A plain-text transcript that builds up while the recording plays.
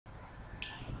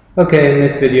Okay, in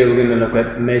this video we're going to look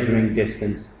at measuring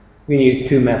distance. We're going to use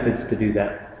two methods to do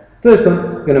that. First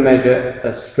one, we're going to measure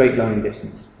a straight line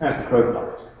distance, as the crow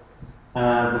flies.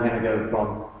 We're going to go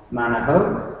from Manor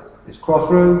Hoe, this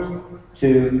crossroads,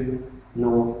 to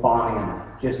North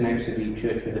Barningham, just next to the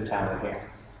church with the tower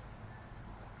here.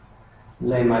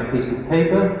 Lay my piece of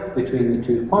paper between the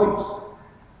 2 points,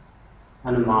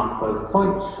 and mark both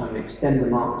points, and extend the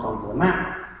marks onto the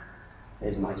map.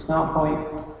 There's my start point.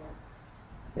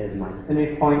 There's my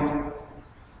finish point.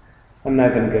 I'm now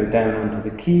going to go down onto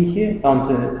the key here,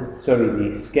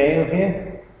 the scale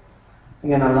here. I'm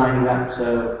going to line it up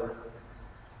so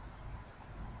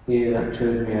here that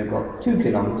shows me I've got 2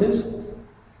 kilometers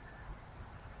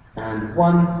and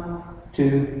 1,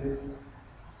 2,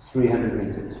 300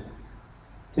 meters.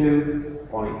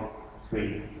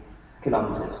 2.3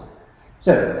 kilometers.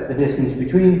 So the distance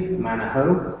between Manor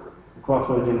Hoe, the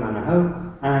crossroads in Manor Hoe,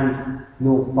 and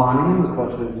North Barningham, the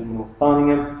crossroads in North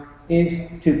Barningham, is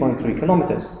 2.3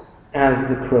 kilometers as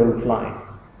the crow flies.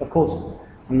 Of course,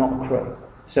 I'm not a crow,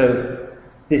 so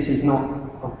this is not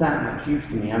of that much use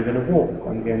to me. I'm going to walk,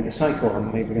 I'm going to cycle,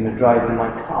 I'm maybe going to drive in my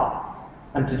car.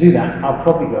 And to do that, I'll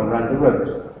probably go around the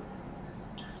roads.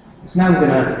 So now I'm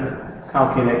going to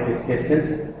calculate this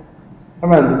distance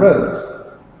around the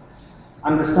roads.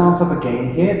 I'm going to start up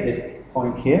again here, this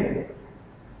point here,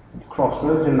 the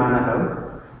crossroads in Manor Hoe.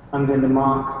 I'm going to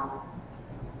mark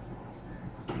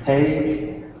the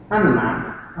page and the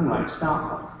map and write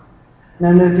start point.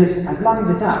 Now notice I've lined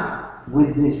it up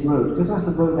with this road because that's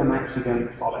the road I'm actually going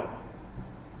to follow.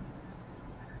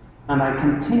 And I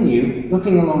continue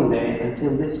looking along there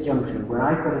until this junction where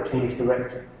I've got to change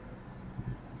direction.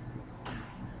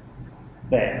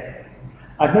 There.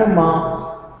 I've now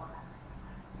marked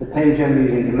the page I'm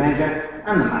using to measure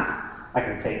and the map. I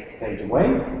can take the page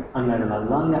away. I'm going to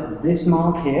line up this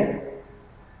mark here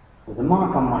with a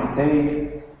mark on my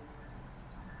page,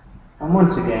 and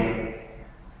once again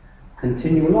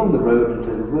continue along the road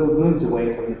until the road moves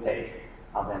away from the page.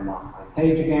 I'll then mark my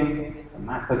page again, the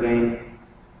map again,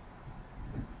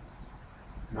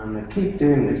 and I'm going to keep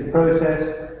doing this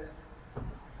process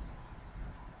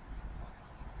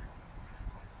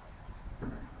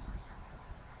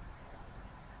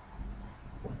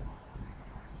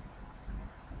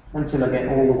until I get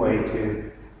all the way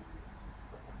to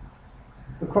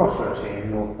the crossroads here in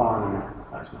North Barningham.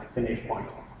 That's my finish point.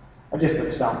 I just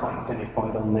put start point and finish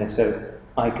point on there so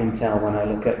I can tell when I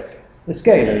look at the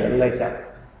scale a little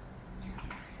later.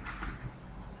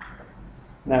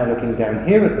 Now looking down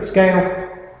here at the scale,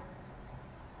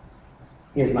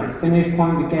 here's my finish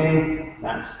point again.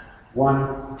 That's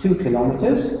 2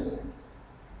 kilometers.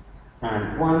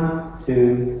 And 1,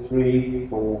 2, 3,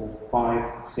 4,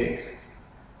 5, 6,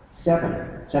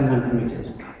 700 meters.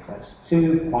 That's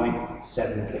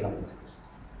 2.7 kilometers.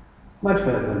 Much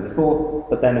further than before,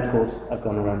 but then of course I've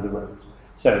gone around the roads.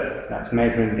 So that's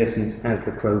measuring distance as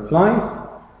the crow flies,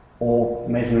 or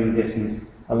measuring distance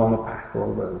along a path or a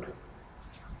road.